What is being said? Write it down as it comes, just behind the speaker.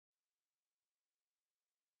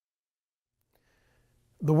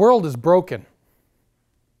The world is broken.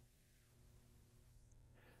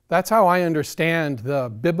 That's how I understand the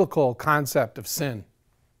biblical concept of sin.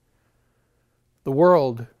 The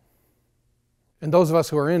world, and those of us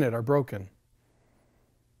who are in it, are broken.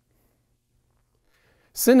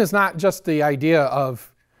 Sin is not just the idea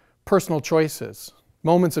of personal choices,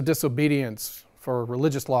 moments of disobedience for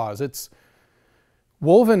religious laws. It's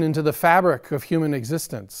woven into the fabric of human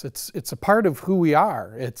existence. It's a part of who we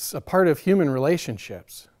are. It's a part of human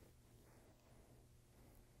relationships.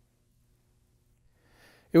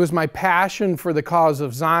 It was my passion for the cause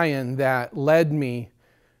of Zion that led me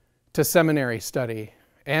to seminary study.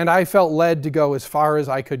 And I felt led to go as far as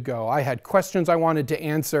I could go. I had questions I wanted to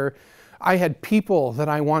answer. I had people that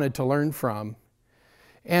I wanted to learn from.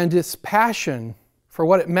 And this passion for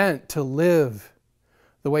what it meant to live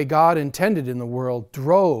the way God intended in the world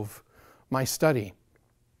drove my study.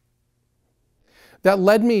 That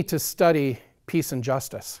led me to study peace and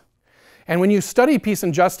justice. And when you study peace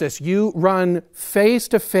and justice, you run face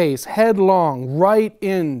to face, headlong, right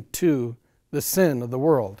into the sin of the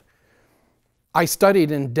world. I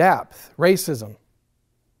studied in depth racism,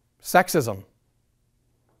 sexism,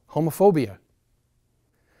 homophobia,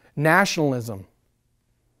 nationalism,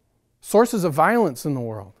 sources of violence in the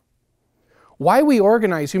world, why we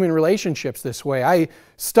organize human relationships this way. I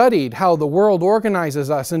studied how the world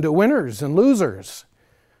organizes us into winners and losers,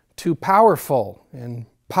 to powerful and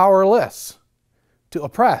powerless, to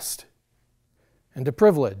oppressed and to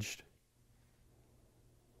privileged.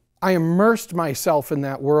 I immersed myself in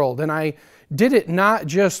that world, and I did it not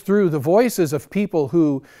just through the voices of people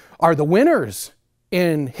who are the winners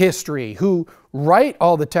in history, who write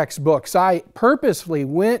all the textbooks. I purposefully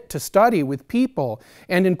went to study with people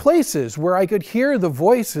and in places where I could hear the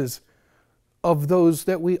voices of those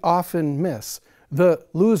that we often miss, the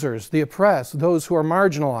losers, the oppressed, those who are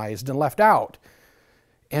marginalized and left out.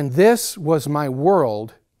 And this was my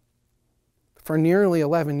world for nearly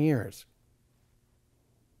 11 years.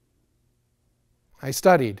 I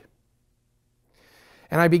studied.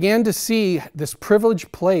 And I began to see this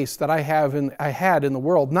privileged place that I had in the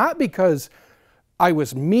world, not because I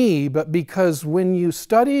was me, but because when you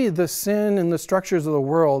study the sin and the structures of the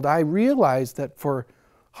world, I realized that for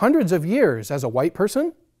hundreds of years, as a white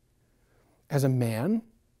person, as a man,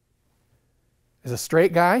 as a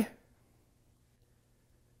straight guy,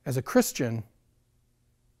 as a Christian,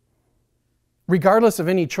 regardless of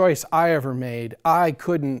any choice I ever made, I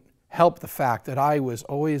couldn't help the fact that I was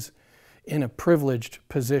always in a privileged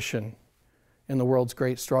position in the world's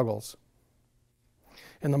great struggles.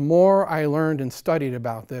 And the more I learned and studied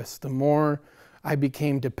about this, the more I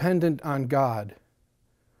became dependent on God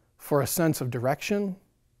for a sense of direction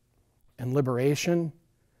and liberation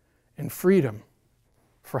and freedom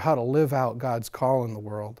for how to live out God's call in the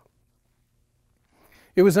world.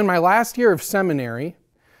 It was in my last year of seminary,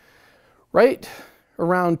 right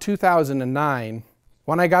around 2009,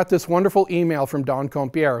 when I got this wonderful email from Don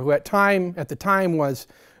Compierre, who at the time was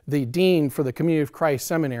the dean for the Community of Christ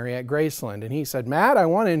Seminary at Graceland. And he said, "Matt, I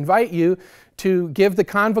want to invite you to give the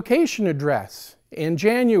convocation address in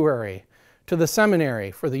January to the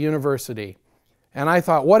seminary for the university." And I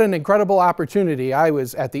thought, what an incredible opportunity. I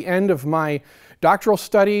was at the end of my doctoral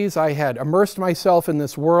studies. I had immersed myself in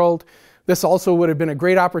this world. This also would have been a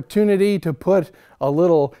great opportunity to put a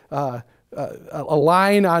little a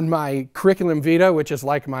line on my curriculum vitae, which is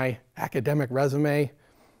like my academic resume.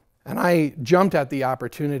 And I jumped at the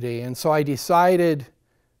opportunity. And so I decided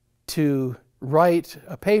to write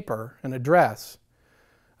a paper, an address,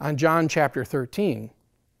 on John chapter 13,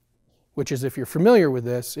 which is, if you're familiar with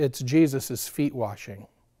this, it's Jesus' feet washing.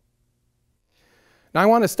 Now I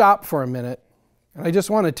want to stop for a minute, and I just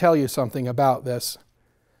want to tell you something about this.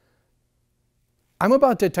 I'm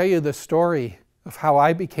about to tell you the story of how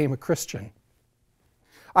I became a Christian.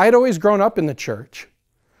 I had always grown up in the church.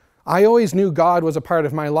 I always knew God was a part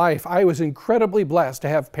of my life. I was incredibly blessed to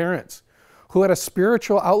have parents who had a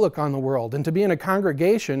spiritual outlook on the world and to be in a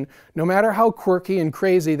congregation, no matter how quirky and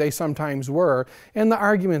crazy they sometimes were, and the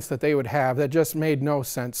arguments that they would have that just made no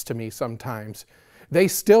sense to me sometimes. They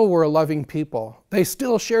still were a loving people. They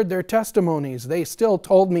still shared their testimonies. They still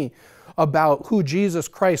told me about who Jesus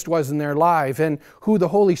Christ was in their life and who the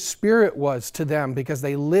Holy Spirit was to them, because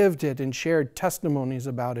they lived it and shared testimonies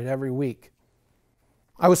about it every week.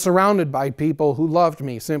 I was surrounded by people who loved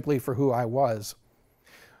me simply for who I was.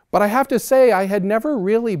 But I have to say, I had never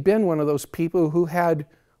really been one of those people who had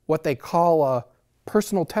what they call a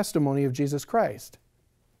personal testimony of Jesus Christ.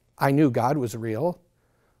 I knew God was real,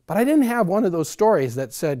 but I didn't have one of those stories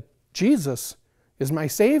that said, Jesus is my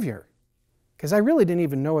Savior. Because I really didn't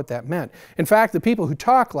even know what that meant. In fact, the people who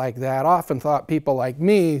talk like that often thought people like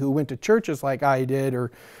me who went to churches like I did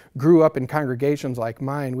or grew up in congregations like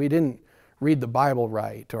mine, we didn't read the Bible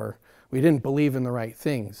right or we didn't believe in the right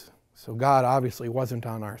things. So God obviously wasn't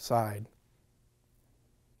on our side.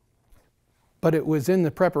 But it was in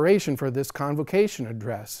the preparation for this convocation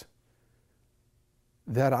address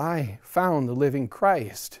that I found the living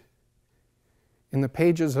Christ in the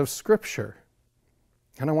pages of Scripture.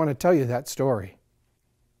 And I want to tell you that story.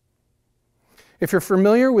 If you're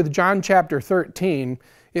familiar with John chapter 13,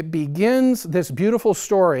 it begins this beautiful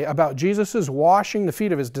story about Jesus' washing the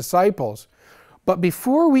feet of his disciples. But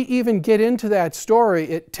before we even get into that story,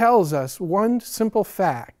 it tells us one simple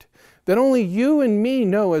fact that only you and me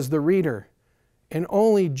know as the reader, and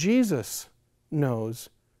only Jesus knows,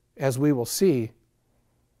 as we will see.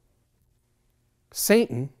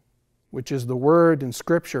 Satan, which is the word in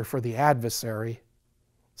Scripture for the adversary,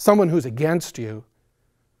 someone who's against you,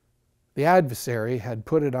 the adversary had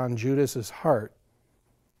put it on Judas's heart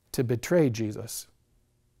to betray Jesus.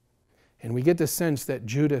 And we get the sense that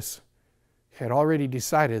Judas had already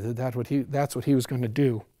decided that that's what he was going to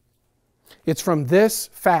do. It's from this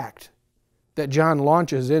fact that John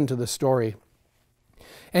launches into the story.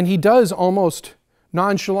 And he does almost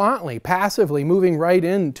nonchalantly, passively, moving right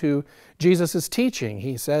into Jesus' teaching.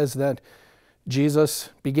 He says that Jesus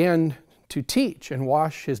began to teach and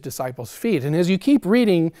wash his disciples' feet. And as you keep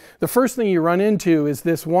reading, the first thing you run into is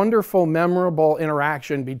this wonderful, memorable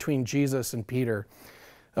interaction between Jesus and Peter.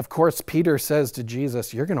 Of course, Peter says to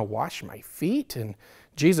Jesus, "You're going to wash my feet?" And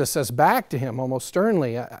Jesus says back to him almost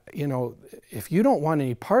sternly, if you don't want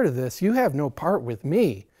any part of this, you have no part with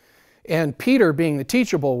me. And Peter, being the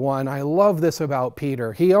teachable one, I love this about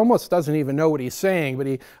Peter. He almost doesn't even know what he's saying, but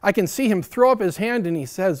I can see him throw up his hand and he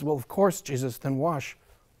says, "Well, of course, Jesus, then wash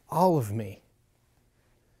all of me."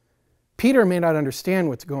 Peter may not understand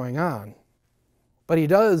what's going on, but he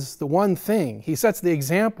does the one thing. He sets the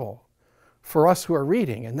example for us who are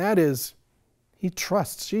reading, and that is he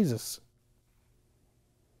trusts Jesus.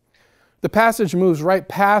 The passage moves right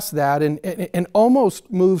past that and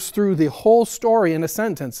almost moves through the whole story in a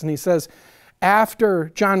sentence. And he says,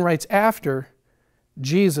 John writes, after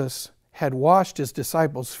Jesus had washed his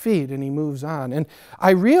disciples' feet, and he moves on. And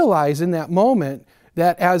I realize in that moment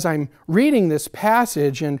that as I'm reading this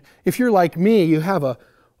passage, and if you're like me, you have a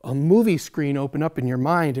movie screen open up in your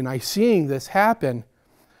mind, and I'm seeing this happen,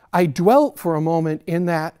 I dwelt for a moment in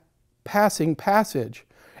that passing passage.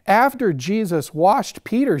 After Jesus washed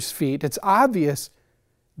Peter's feet, it's obvious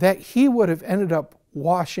that he would have ended up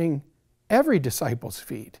washing every disciple's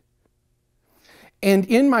feet. And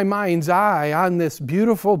in my mind's eye, on this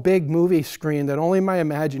beautiful big movie screen that only my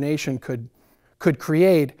imagination could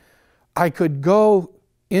create, I could go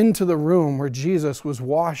into the room where Jesus was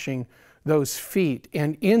washing those feet.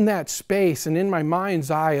 And in that space and in my mind's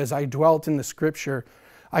eye as I dwelt in the Scripture,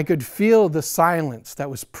 I could feel the silence that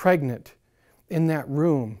was pregnant in that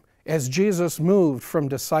room as Jesus moved from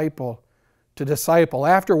disciple to disciple.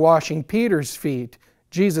 After washing Peter's feet,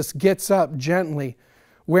 Jesus gets up gently,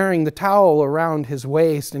 wearing the towel around his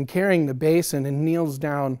waist and carrying the basin, and kneels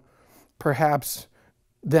down perhaps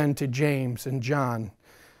then to James and John.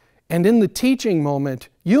 And in the teaching moment,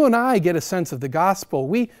 you and I get a sense of the gospel.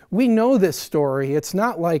 We know this story. It's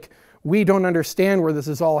not like we don't understand where this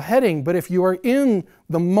is all heading, but if you are in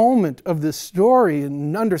the moment of this story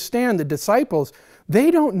and understand the disciples, they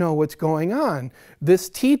don't know what's going on. This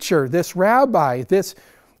teacher, this rabbi, this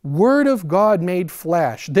Word of God made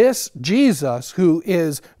flesh, this Jesus who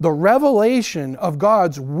is the revelation of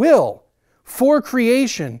God's will for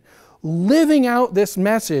creation, living out this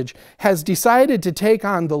message, has decided to take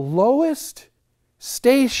on the lowest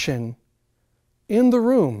station in the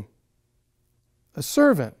room, a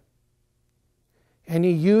servant. And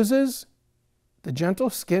he uses the gentle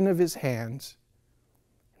skin of his hands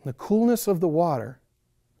and the coolness of the water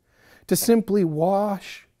to simply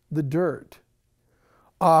wash the dirt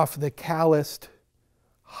off the calloused,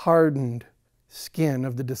 hardened skin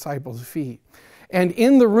of the disciples' feet. And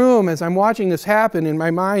in the room, as I'm watching this happen, in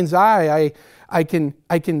my mind's eye, I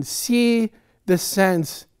can see the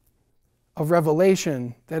sense of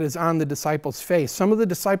revelation that is on the disciples' face. Some of the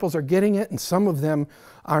disciples are getting it, and some of them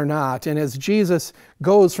are not. And as Jesus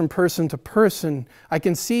goes from person to person, I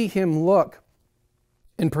can see him look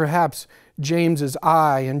in perhaps James's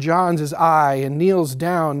eye and John's eye, and kneels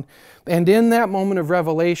down. And in that moment of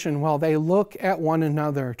revelation, while they look at one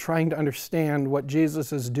another, trying to understand what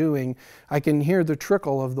Jesus is doing, I can hear the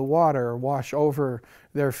trickle of the water wash over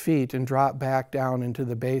their feet and drop back down into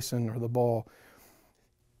the basin or the bowl.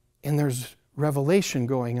 And there's revelation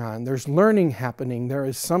going on. There's learning happening. There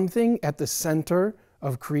is something at the center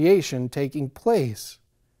of creation taking place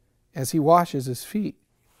as he washes his feet.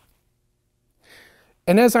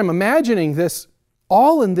 And as I'm imagining this,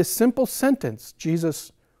 all in this simple sentence,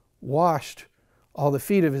 Jesus washed all the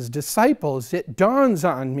feet of his disciples, it dawns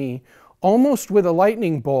on me almost with a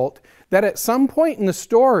lightning bolt that at some point in the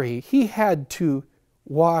story, he had to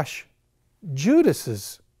wash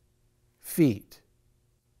Judas's feet.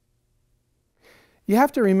 You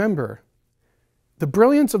have to remember, the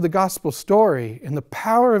brilliance of the gospel story and the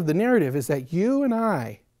power of the narrative is that you and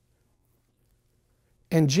I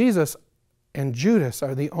and Jesus and Judas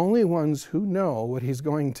are the only ones who know what he's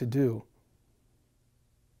going to do.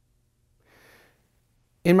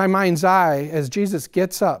 In my mind's eye, as Jesus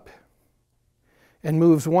gets up and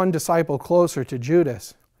moves one disciple closer to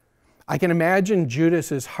Judas, I can imagine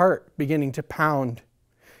Judas's heart beginning to pound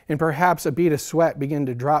and perhaps a bead of sweat begin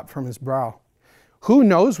to drop from his brow. Who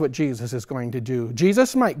knows what Jesus is going to do?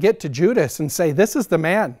 Jesus might get to Judas and say, "This is the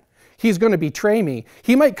man. He's going to betray me."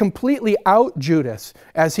 He might completely out Judas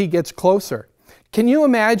as he gets closer. Can you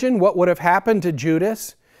imagine what would have happened to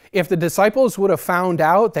Judas if the disciples would have found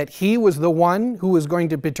out that he was the one who was going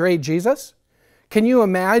to betray Jesus? Can you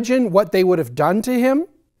imagine what they would have done to him?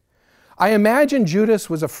 I imagine Judas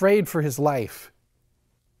was afraid for his life.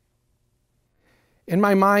 In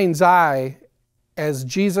my mind's eye, as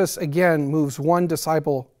Jesus again moves one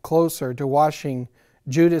disciple closer to washing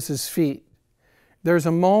Judas's feet, there's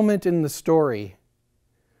a moment in the story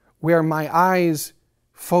where my eyes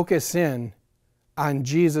focus in on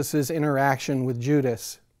Jesus' interaction with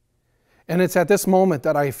Judas. And it's at this moment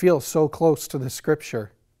that I feel so close to the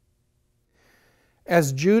scripture.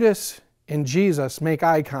 As Judas and Jesus make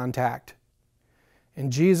eye contact,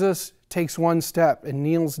 and Jesus takes one step and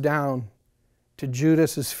kneels down to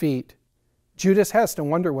Judas's feet, Judas has to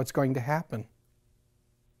wonder what's going to happen.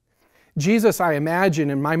 Jesus, I imagine,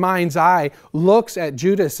 in my mind's eye, looks at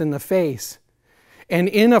Judas in the face. And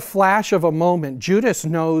in a flash of a moment, Judas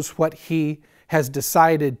knows what he has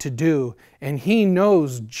decided to do. And he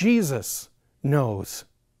knows Jesus knows.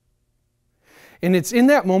 And it's in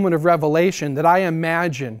that moment of revelation that I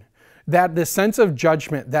imagine that the sense of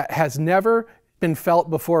judgment that has never been felt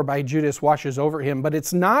before by Judas washes over him. But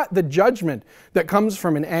it's not the judgment that comes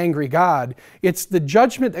from an angry God. It's the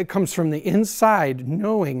judgment that comes from the inside,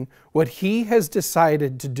 knowing what he has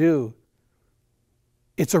decided to do.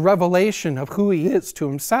 It's a revelation of who he is to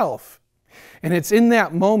himself. And it's in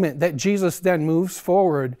that moment that Jesus then moves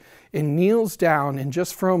forward and kneels down and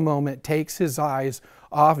just for a moment takes his eyes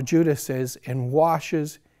off Judas's and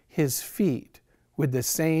washes his feet with the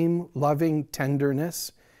same loving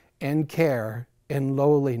tenderness and care and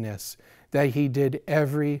lowliness that he did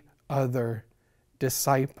every other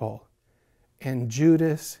disciple. And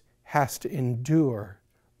Judas has to endure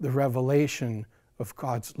the revelation of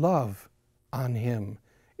God's love on him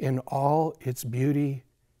in all its beauty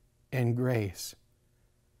and grace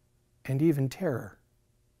and even terror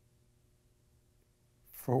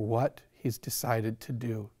for what he's decided to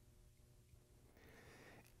do.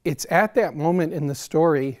 It's at that moment in the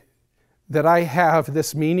story that I have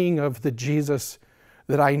this meaning of the Jesus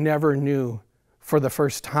that I never knew for the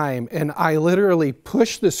first time. And I literally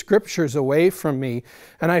pushed the scriptures away from me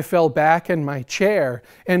and I fell back in my chair.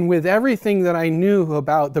 And with everything that I knew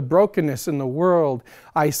about the brokenness in the world,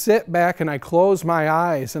 I sit back and I close my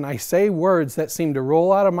eyes and I say words that seem to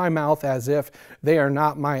roll out of my mouth as if they are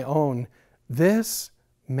not my own. This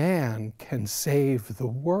man can save the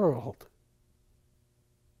world.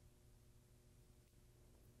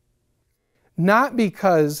 Not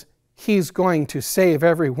because he's going to save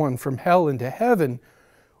everyone from hell into heaven.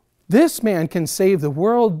 This man can save the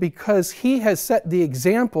world because he has set the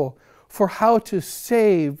example for how to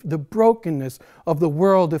save the brokenness of the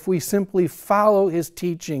world if we simply follow his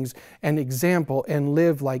teachings and example and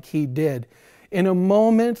live like he did. In a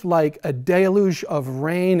moment like a deluge of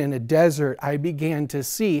rain in a desert, I began to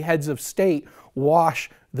see heads of state wash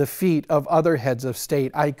the feet of other heads of state.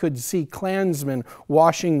 I could see Klansmen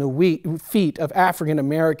washing the feet of African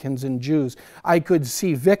Americans and Jews. I could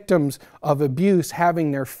see victims of abuse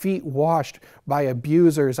having their feet washed by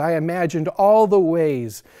abusers. I imagined all the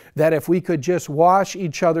ways that if we could just wash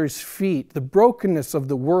each other's feet, the brokenness of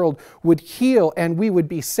the world would heal and we would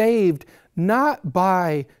be saved, not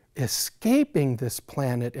by escaping this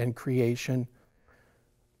planet and creation,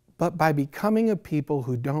 but by becoming a people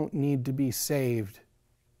who don't need to be saved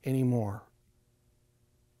anymore.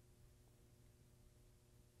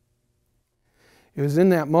 It was in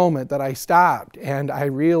that moment that I stopped and I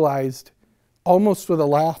realized, almost with a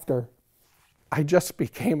laughter, I just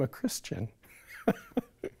became a Christian.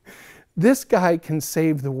 This guy can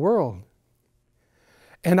save the world.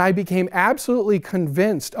 And I became absolutely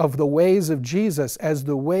convinced of the ways of Jesus as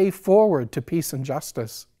the way forward to peace and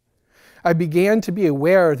justice. I began to be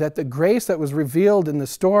aware that the grace that was revealed in the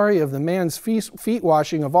story of the man's feet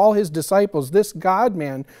washing of all his disciples, this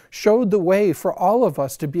God-man showed the way for all of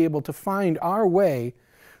us to be able to find our way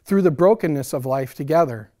through the brokenness of life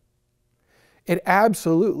together. It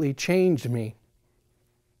absolutely changed me.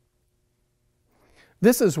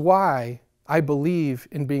 This is why I believe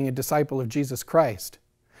in being a disciple of Jesus Christ.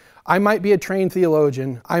 I might be a trained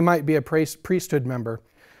theologian. I might be a priesthood member.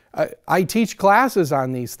 I teach classes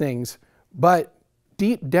on these things. But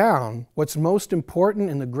deep down, what's most important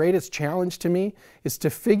and the greatest challenge to me is to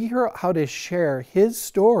figure out how to share his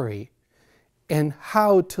story and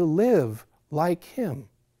how to live like him.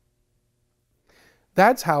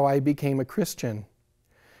 That's how I became a Christian.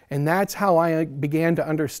 And that's how I began to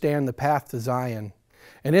understand the path to Zion.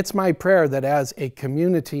 And it's my prayer that as a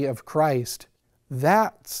community of Christ,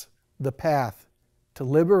 that's the path to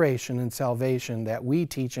liberation and salvation that we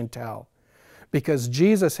teach and tell. Because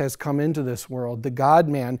Jesus has come into this world. The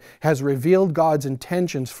God-man has revealed God's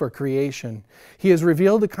intentions for creation. He has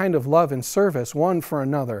revealed a kind of love and service one for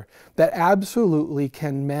another that absolutely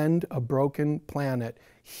can mend a broken planet,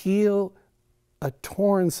 heal a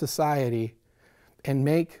torn society, and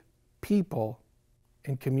make people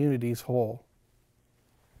and communities whole.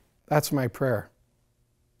 That's my prayer.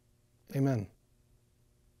 Amen.